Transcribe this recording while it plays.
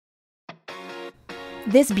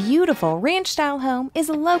This beautiful ranch-style home is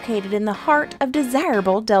located in the heart of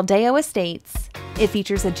desirable Dayo Estates. It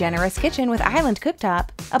features a generous kitchen with island cooktop,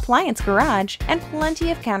 appliance garage, and plenty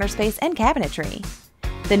of counter space and cabinetry.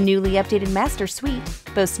 The newly updated master suite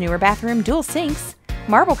boasts newer bathroom dual sinks,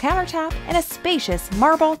 marble countertop, and a spacious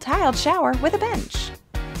marble tiled shower with a bench.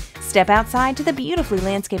 Step outside to the beautifully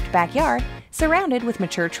landscaped backyard, surrounded with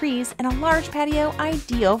mature trees and a large patio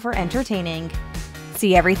ideal for entertaining.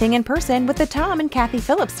 See everything in person with the Tom and Kathy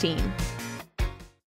Phillips team.